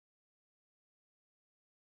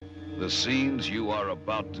The scenes you are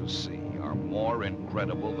about to see are more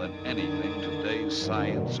incredible than anything today's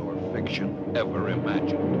science or fiction ever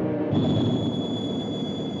imagined.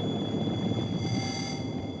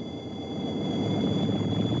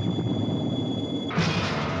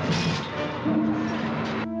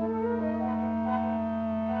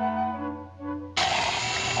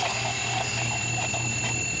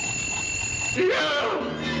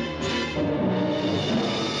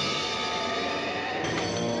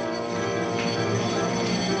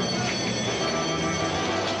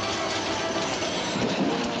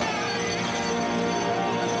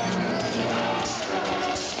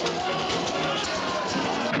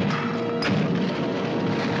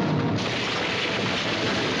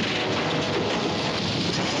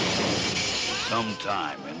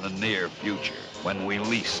 Sometime in the near future, when we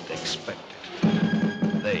least expect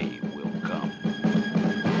it, they will come.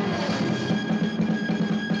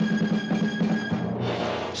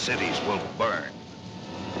 Cities will burn.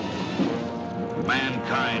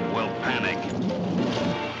 Mankind will panic.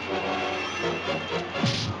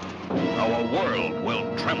 Our world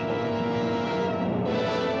will tremble.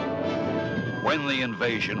 When the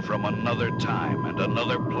invasion from another time and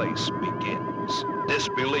another place begins,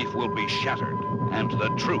 disbelief will be shattered, and the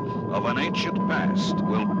truth of an ancient past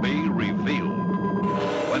will be revealed.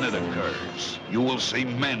 When it occurs, you will see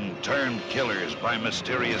men turned killers by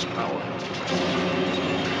mysterious power.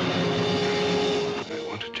 I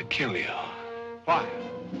wanted to kill you. Why?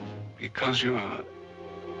 Because you're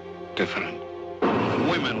different.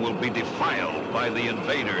 Women will be defiled by the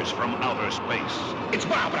invaders from outer space. It's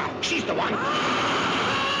Barbara. She's the one.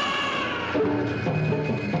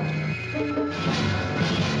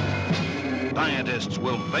 Scientists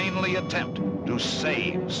will vainly attempt to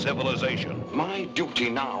save civilization. My duty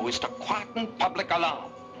now is to quieten public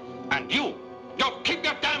alarm. And you keep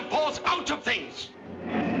your damn paws out of things.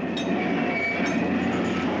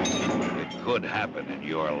 It could happen in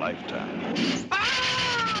your lifetime.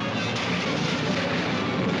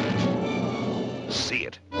 See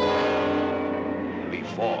it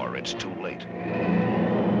before it's too late.